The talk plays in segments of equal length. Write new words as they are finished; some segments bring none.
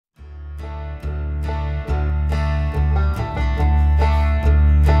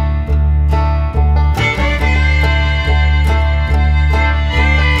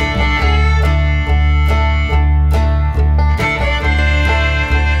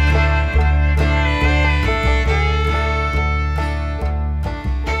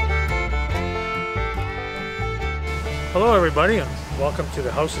everybody, and welcome to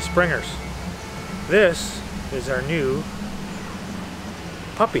the House of Springers. This is our new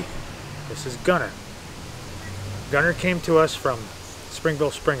puppy. This is Gunner. Gunner came to us from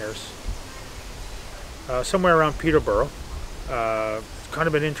Springville Springers, somewhere around Peterborough. Kind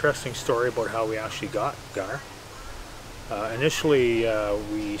of an interesting story about how we actually got Gunner. Initially,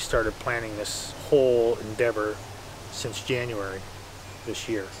 we started planning this whole endeavor since January this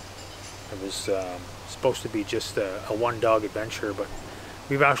year. It was supposed to be just a one-dog adventure, but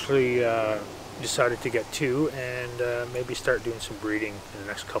we've actually decided to get two and maybe start doing some breeding in the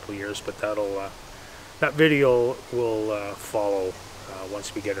next couple of years. But that video will follow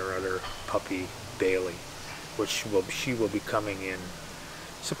once we get our other puppy, Bailey, which she will be coming in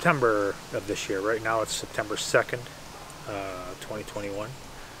September of this year. Right now it's September 2nd, 2021,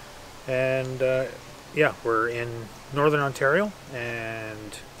 and yeah, we're in Northern Ontario, and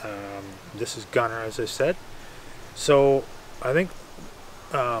this is Gunner, as I said. So I think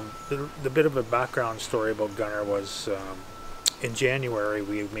the bit of a background story about Gunner was in January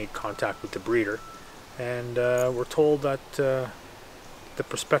we made contact with the breeder, and we're told that the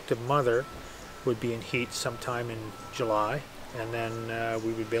prospective mother would be in heat sometime in July, and then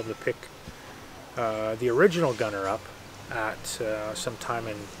we would be able to pick the original Gunner up at sometime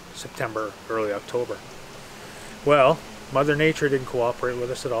in September, early October. Well, Mother Nature didn't cooperate with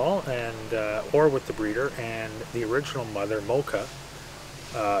us at all, and or with the breeder, and the original mother, Mocha,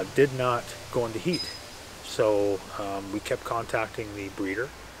 did not go into heat. So we kept contacting the breeder,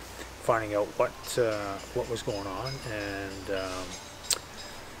 finding out what was going on, and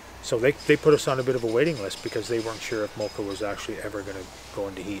so they put us on a bit of a waiting list because they weren't sure if Mocha was actually ever going to go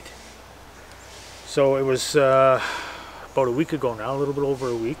into heat. So it was about a week ago now, a little bit over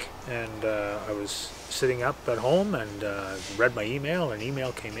a week, and I was sitting up at home and read my email, and an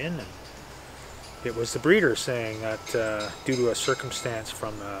email came in, and it was the breeder saying that due to a circumstance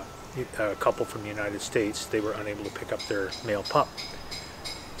from a couple from the United States, they were unable to pick up their male pup,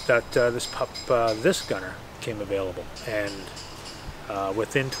 that this Gunner came available, and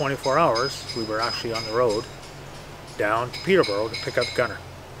within 24 hours we were actually on the road down to Peterborough to pick up Gunner.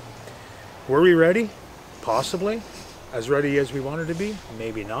 Were we ready? Possibly. As ready as we wanted to be?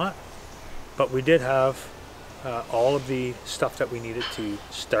 Maybe not. But we did have all of the stuff that we needed to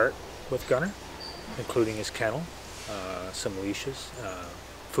start with Gunner, including his kennel, some leashes,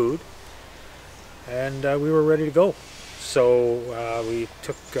 food, and we were ready to go. So we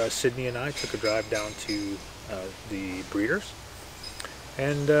took, Sydney and I took a drive down to the breeders,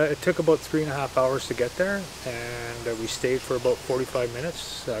 and it took about 3.5 hours to get there, and we stayed for about 45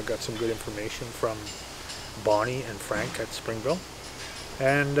 minutes, got some good information from Bonnie and Frank at Springville,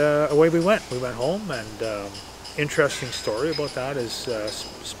 and away we went. We went home, and interesting story about that is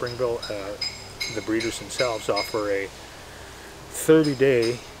Springville, the breeders themselves offer a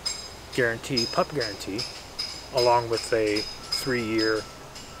 30-day guarantee, pup guarantee, along with a 3-year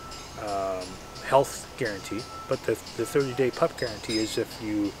health guarantee. But the 30-day pup guarantee is if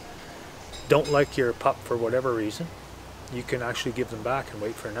you don't like your pup for whatever reason, you can actually give them back and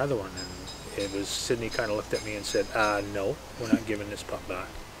wait for another one. And it was Sydney kind of looked at me and said, no, we're not giving this pup back.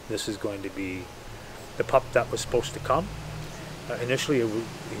 This is going to be the pup that was supposed to come. Initially,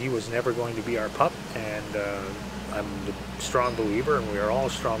 he was never going to be our pup, and I'm a strong believer, and we are all a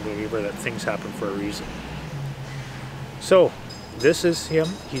strong believer, that things happen for a reason. So this is him.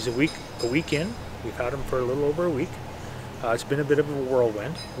 He's a week in. We've had him for a little over a week. It's been a bit of a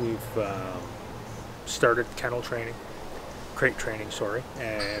whirlwind. We've started kennel training, crate training, sorry,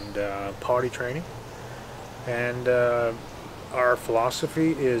 and potty training, and our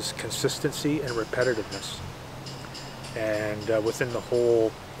philosophy is consistency and repetitiveness, and within the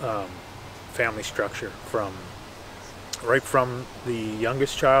whole family structure, right from the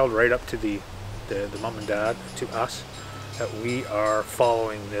youngest child right up to the mom and dad, to us, that we are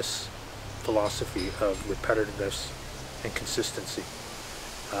following this philosophy of repetitiveness and consistency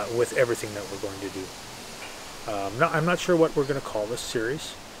with everything that we're going to do. I'm not sure what we're going to call this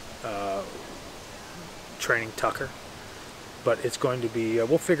series, Training Tucker, but it's going to be,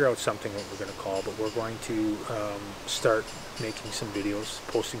 we'll figure out something what we're going to call, but we're going to start making some videos,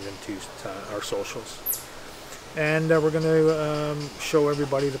 posting them to our socials, and we're going to show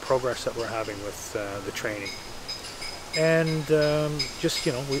everybody the progress that we're having with the training. And just,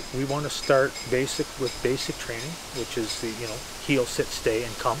 you know, we want to start with basic training, which is the, you know, heel, sit, stay,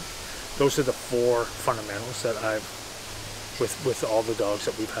 and come. Those are the 4 fundamentals that with all the dogs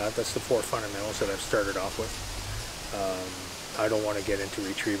that we've had, that's the 4 fundamentals that I've started off with. I don't want to get into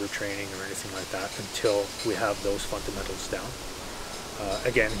retriever training or anything like that until we have those fundamentals down.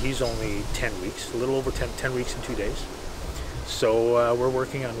 Again, he's only 10 weeks, a little over 10 weeks and 2 days. So we're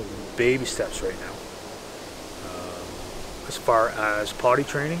working on baby steps right now. As far as potty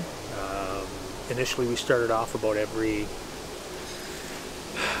training, initially we started off about every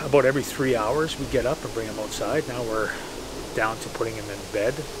 3 hours we get up and bring them outside. Now we're down to putting him in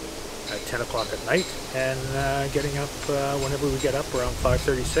bed at 10 o'clock at night and getting up whenever we get up around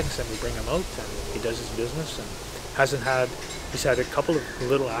 5:36, and we bring him out and he does his business. And he's had a couple of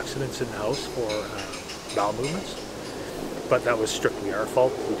little accidents in the house for bowel movements, but that was strictly our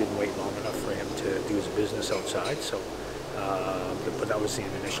fault. We didn't wait long enough for him to do his business outside. So but that was the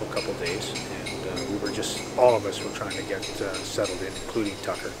initial couple days, and we were just, all of us were trying to get settled in, including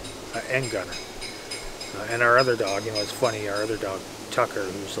Tucker and Gunner. And our other dog, you know, it's funny, our other dog, Tucker,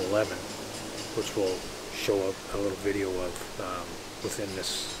 who's 11, which we'll show a little video of within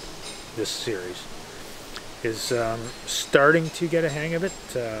this series, is starting to get a hang of it.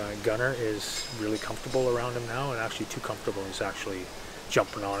 Gunner is really comfortable around him now, and actually too comfortable. He's actually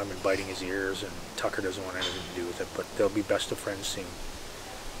jumping on him and biting his ears, and Tucker doesn't want anything to do with it, but they'll be best of friends soon.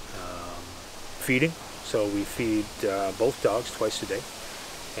 Feeding, so we feed both dogs twice a day,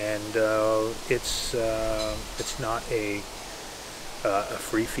 and it's not a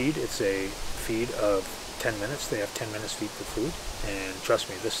free feed. It's a feed of 10 minutes. They have 10 minutes to eat the food, and trust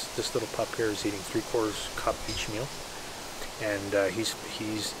me, this little pup here is eating 3/4 cup each meal, and he's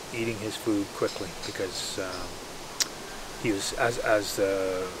eating his food quickly because he was, as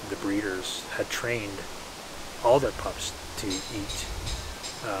the breeders had trained all their pups to eat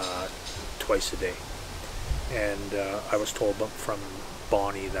twice a day, and I was told from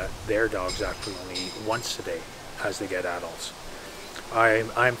Bonnie that their dogs actually only eat once a day as they get adults.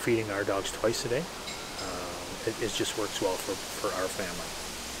 I'm feeding our dogs twice a day. It just works well for our family.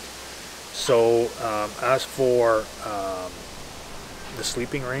 So as for the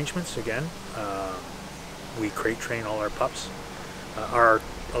sleeping arrangements, again, we crate train all our pups. Our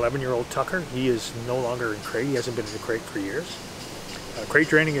 11-year-old Tucker, he is no longer in crate. He hasn't been in the crate for years. Crate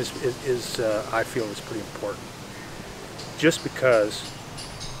training is I feel, is pretty important, just because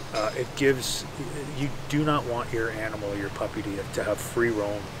it gives, you do not want your animal, your puppy, to have free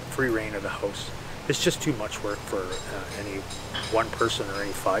reign of the house. It's just too much work for any one person or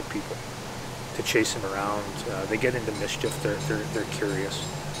any 5 people to chase him around. They get into mischief. They're curious.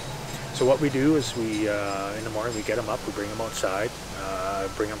 So what we do is we, in the morning, we get them up, we bring them outside,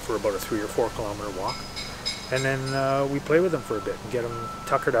 bring them for about a 3 or 4 kilometer walk, and then we play with them for a bit and get them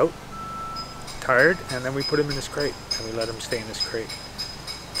tuckered out, tired, and then we put him in his crate and we let him stay in his crate.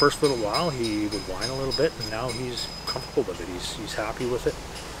 First little while he would whine a little bit, and now he's comfortable with it. He's happy with it.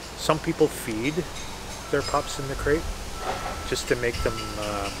 Some people feed their pups in the crate just to make them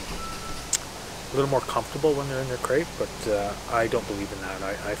a little more comfortable when they're in their crate, but I don't believe in that.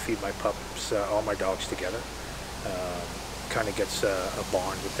 I feed my pups, all my dogs together. Kind of gets a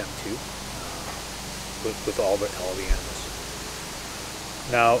bond with them too, with all the animals.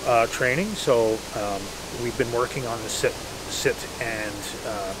 Now training. So we've been working on the sit, and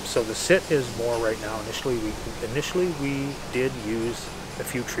so the sit is more right now. Initially we did use a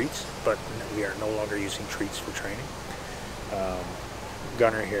few treats, but we are no longer using treats for training.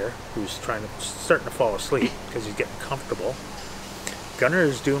 Gunner here, who's starting to fall asleep because he's getting comfortable. Gunner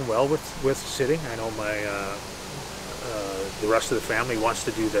is doing well with sitting. I know the rest of the family wants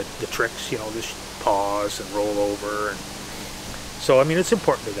to do the tricks, you know, just pause and roll over, and so I mean it's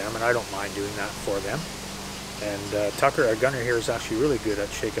important to them, and I don't mind doing that for them. And Gunner here is actually really good at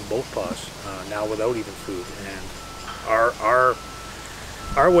shaking both paws now without even food. And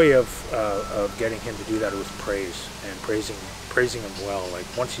our way of getting him to do that was praise, and praising him well. Like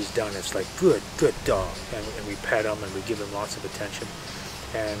once he's done, it's like good dog, and we pet him and we give him lots of attention.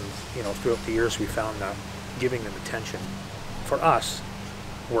 And you know, throughout the years we found that giving them attention for us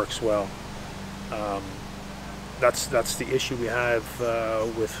works well. That's the issue we have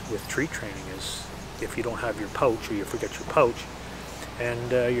with treat training, is if you don't have your pouch, or you forget your pouch,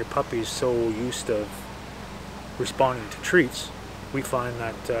 and your puppy is so used to responding to treats, we find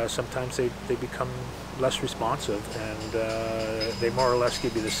that sometimes they become less responsive, and they more or less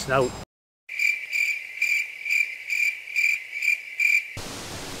give you the snout.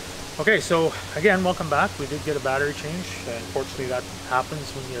 Okay, so again, welcome back. We did get a battery change. Unfortunately, that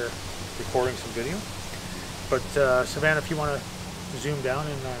happens when you're recording some video. But Savannah, if you want to zoom down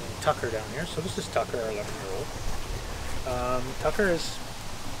in on Tucker down here. So this is Tucker, our 11-year-old. Tucker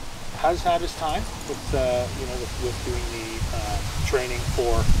has had his time with with doing the training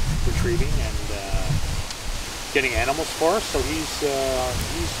for retrieving and getting animals for us. So he's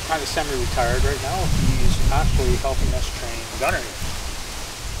kind of semi-retired right now. He's actually helping us train Gunner here.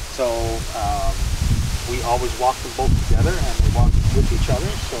 So we always walk them both together and they walk with each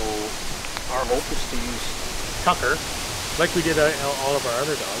other. So our hope is to use Tucker, like we did all of our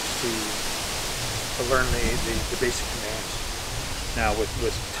other dogs, to learn the basic commands. Now with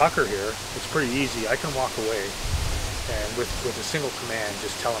Tucker here, it's pretty easy. I can walk away and with a single command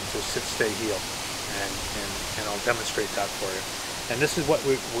just tell him to sit, stay, heel, and I'll demonstrate that for you. And this is what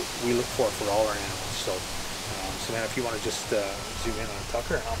we look for all our animals. So Savannah, if you want to just zoom in on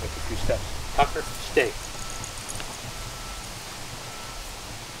Tucker, and I'll make a few steps. Tucker, stay.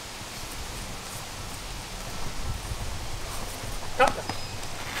 Tucker.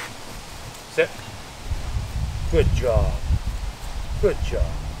 Sit. Good job. Good job.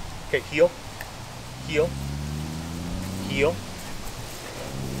 Okay, heel. Heel. Heel.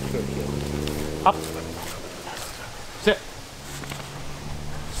 Good heel. Up. Sit.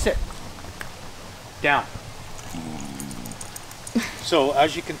 Sit. Down. So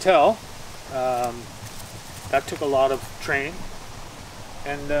as you can tell, that took a lot of training,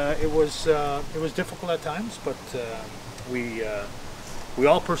 and it was difficult at times, but we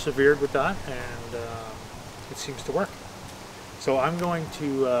all persevered with that, and it seems to work. So I'm going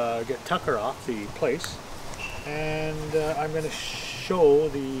to get Tucker off the place, and I'm going to show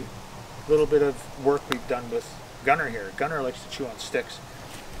the little bit of work we've done with Gunner here. Gunner likes to chew on sticks,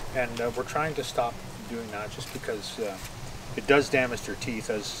 and we're trying to stop doing that just because it does damage their teeth.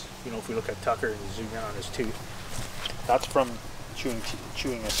 As you know, if we look at Tucker and zoom in on his tooth, that's from chewing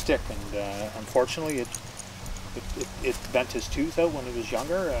a stick, and unfortunately it bent his tooth out when he was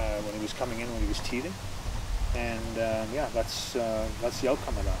younger, when he was coming in, when he was teething, and yeah, that's the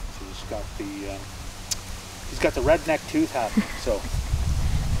outcome of that. So he's got the redneck tooth happening. So,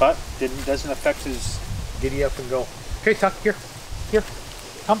 but doesn't affect his giddy up and go. Okay, Tuck, here,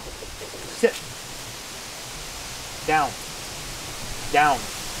 come, sit, down. Now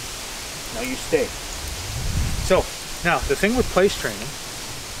you stay. So now the thing with place training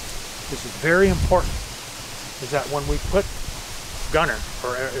is very important, is that when we put Gunner,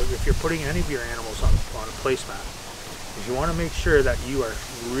 or if you're putting any of your animals on a placemat, is you want to make sure that you are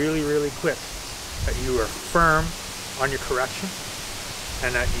really quick, that you are firm on your correction,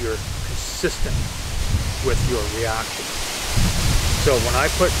 and that you're consistent with your reaction. So when I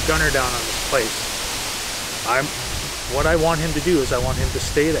put Gunner down on this place, what I want him to do is I want him to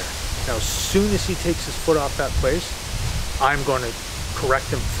stay there. Now, as soon as he takes his foot off that place, I'm going to correct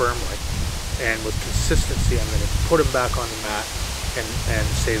him firmly, and with consistency, I'm going to put him back on the mat and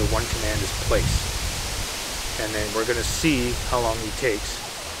say the one command is place. And then we're going to see how long he takes.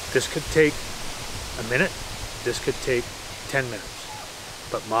 This could take a minute. This could take 10 minutes.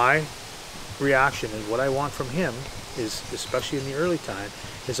 But my reaction and what I want from him is, especially in the early time,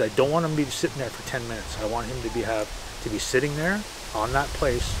 is I don't want him to be sitting there for 10 minutes. I want him to be sitting there on that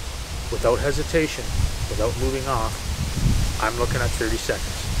place without hesitation, without moving off. I'm looking at 30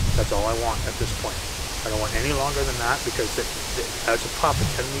 seconds. That's all I want at this point. I don't want any longer than that, because as a pup at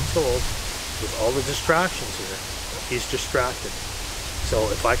 10 weeks old, with all the distractions here, he's distracted. So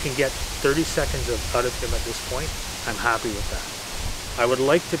if I can get 30 seconds out of him at this point, I'm happy with that. I would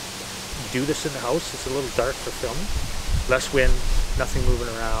like to do this in the house. It's a little dark for filming. Less wind, nothing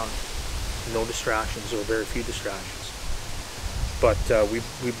moving around, no distractions, or very few distractions. But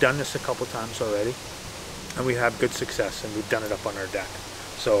we've done this a couple times already, and we have good success, and we've done it up on our deck.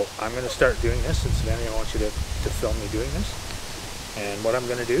 So I'm going to start doing this, and Savannah, I want you to film me doing this. And what I'm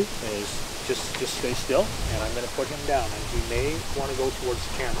going to do is just stay still, and I'm going to put him down. And he may want to go towards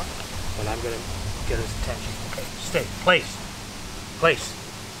the camera, but I'm going to get his attention. Okay, stay, place.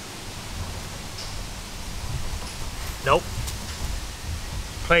 Nope.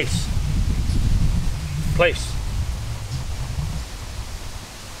 Place.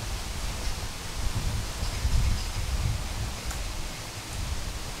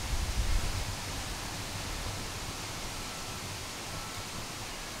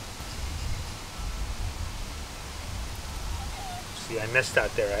 See, I missed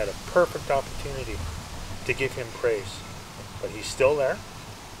that there. I had a perfect opportunity to give him praise, but he's still there,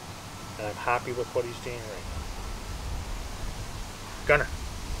 and I'm happy with what he's doing right now. Gunner.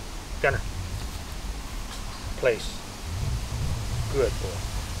 Place. Good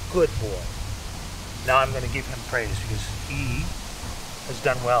boy. Now I'm going to give him praise, because he has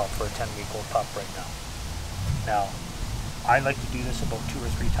done well for a 10-week-old pup right now. Now, I like to do this about 2 or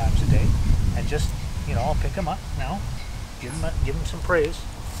 3 times a day, and just, I'll pick him up now, give him some praise,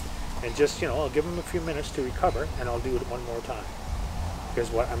 and just, I'll give him a few minutes to recover, and I'll do it one more time.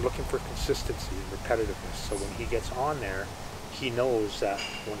 Because what I'm looking for consistency and repetitiveness. So when he gets on there, he knows that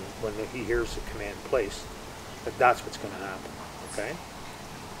when he hears the command place, that's what's going to happen. Okay?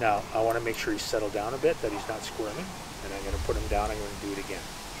 Now, I want to make sure he's settled down a bit, that he's not squirming. And I'm going to put him down. I'm going to do it again.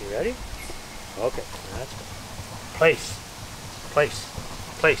 You ready? Okay, that's good. Place. Place.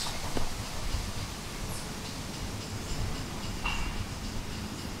 Place.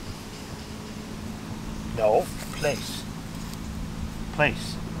 No, place.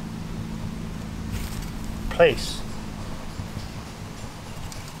 Place. Place.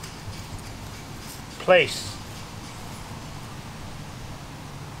 Place.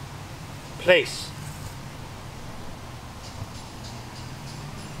 Place.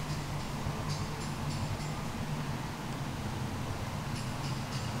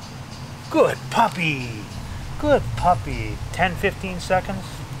 Good puppy. Good puppy. 10, 15 seconds.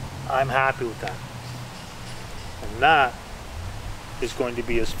 I'm happy with that. And that is going to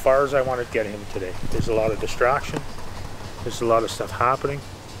be as far as I want to get him today. There's a lot of distraction. There's a lot of stuff happening.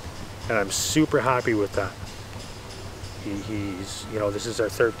 And I'm super happy with that. He's, you know, this is our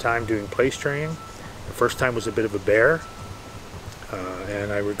third time doing place training. The first time was a bit of a bear.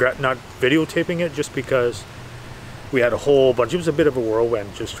 And I regret not videotaping it just because we had a whole bunch. It was a bit of a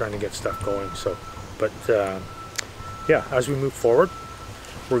whirlwind just trying to get stuff going. So, but yeah, as we move forward,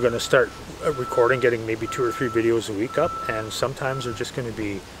 we're going to start recording, getting maybe 2 or 3 videos a week up, and sometimes they're just going to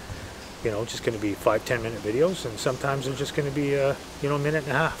be, you know, just going to be 5-10 minute videos, and sometimes they're just going to be you know, a minute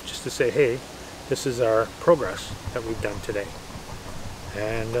and a half, just to say, hey, this is our progress that we've done today.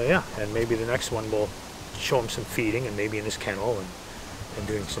 And yeah, and maybe the next one will show him some feeding, and maybe in his kennel, and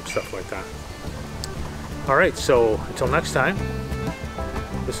doing some stuff like that. All right, so until next time,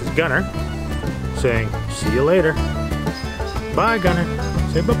 this is Gunner saying, see you later. Bye, Gunner.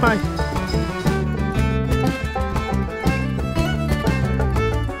 Say bye-bye.